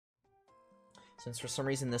since for some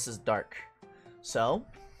reason this is dark. So,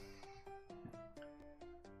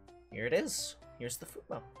 here it is. Here's the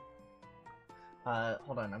Fumo.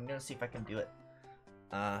 Hold on, I'm gonna see if I can do it.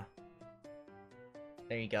 There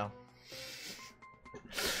you go.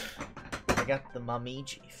 I got the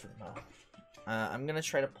Momiji Fumo. I'm gonna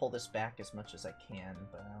try to pull this back as much as I can,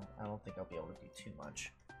 but I don't think I'll be able to do too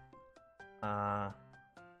much.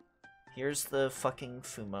 Here's the fucking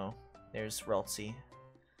Fumo. There's Raltsy.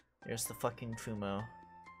 There's the fucking Fumo.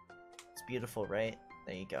 It's beautiful, right?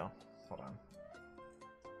 There you go. Hold on.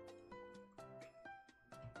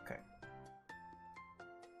 Okay.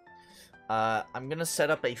 I'm gonna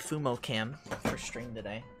set up a Fumo cam for stream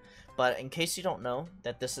today. But in case you don't know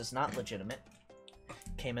that this is not legitimate,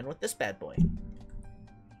 came in with this bad boy.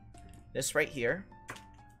 This right here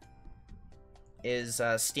is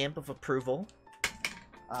a stamp of approval.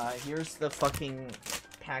 Here's the fucking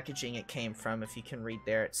packaging it came from. If you can read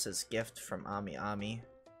there, it says gift from Ami Ami.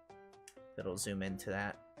 It'll zoom into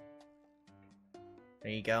that.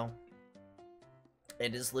 There you go.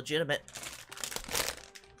 It is legitimate.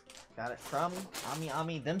 Got it from Ami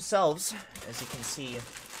Ami themselves, as you can see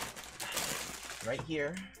right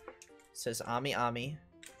here. It says Ami Ami.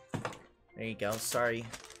 There you go. Sorry,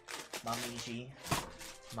 Momiji.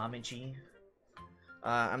 Momiji.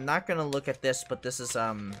 I'm not gonna look at this, but this is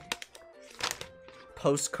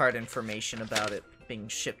postcard information about it being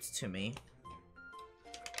shipped to me.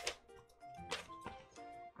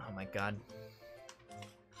 Oh my god.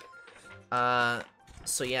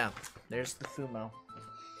 So yeah, there's the Fumo.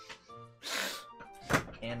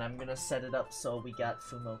 And I'm gonna set it up so we got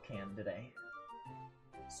Fumo cam today.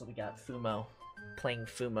 So we got Fumo playing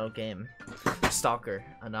Fumo game. Stalker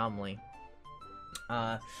Anomaly.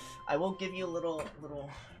 I will give you a little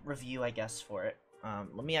review, I guess, for it.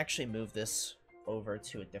 Let me actually move this over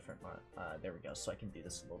to a different one. There we go, so I can do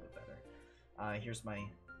this a little bit better. Here's my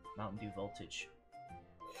Mountain Dew voltage.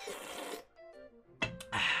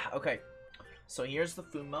 Okay, so here's the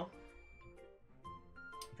Fumo.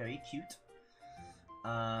 Very cute.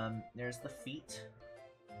 There's the feet.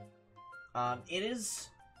 It is...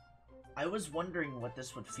 I was wondering what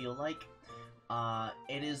this would feel like.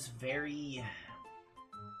 It is very...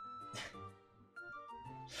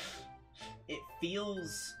 It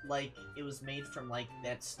feels like it was made from, like,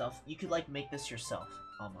 that stuff. You could, like, make this yourself,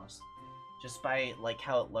 almost. Just by, like,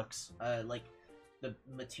 how it looks. Like, the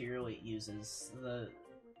material it uses.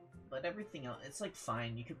 But everything else, it's, like,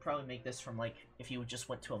 fine. You could probably make this from, like, if you just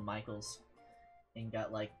went to a Michael's and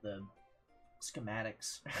got, like, the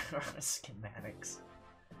schematics. Schematics.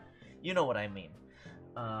 You know what I mean.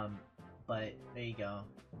 But there you go.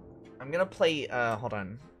 I'm gonna play, hold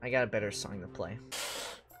on. I got a better song to play.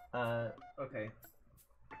 Okay.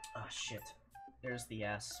 Oh, shit. There's the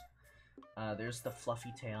ass. There's the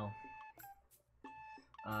fluffy tail.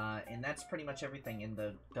 And that's pretty much everything in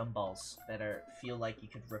the gumballs that feel like you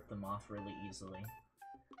could rip them off really easily.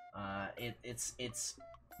 It's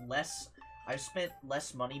less... I've spent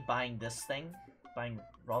less money buying this thing, buying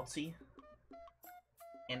Raltsy,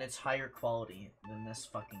 and it's higher quality than this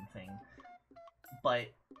fucking thing. But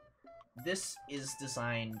this is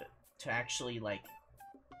designed to actually, like,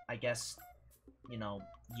 I guess, you know,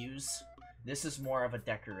 use. This is more of a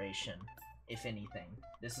decoration, if anything.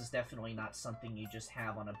 This is definitely not something you just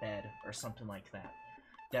have on a bed or something like that.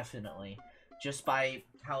 Definitely. Just by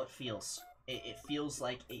how it feels. It feels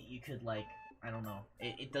like you could, like, I don't know.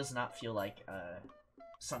 It does not feel like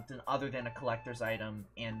something other than a collector's item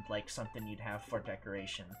and, like, something you'd have for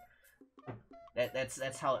decoration.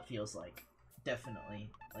 That's how it feels like.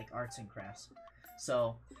 Definitely. Like, arts and crafts.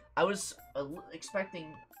 So, I was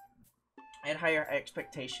expecting... I had higher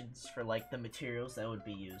expectations for, like, the materials that would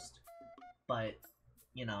be used. But,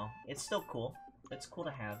 you know, it's still cool. It's cool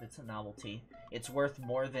to have. It's a novelty. It's worth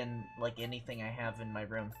more than, like, anything I have in my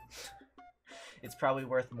room. It's probably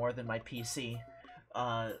worth more than my PC.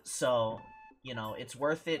 So, you know, it's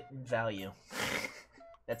worth it in value.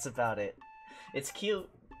 That's about it. It's cute,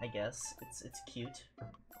 I guess. It's cute.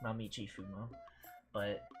 Momiji Fumo.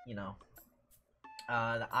 But, you know.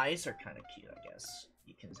 The eyes are kind of cute, I guess.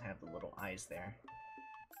 You can have the little eyes there.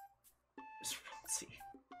 Let's see.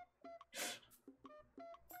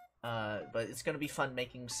 But it's gonna be fun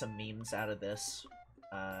making some memes out of this.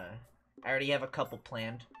 I already have a couple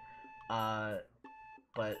planned.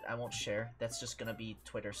 But I won't share. That's just gonna be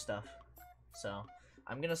Twitter stuff. So,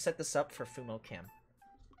 I'm gonna set this up for Fumo Cam.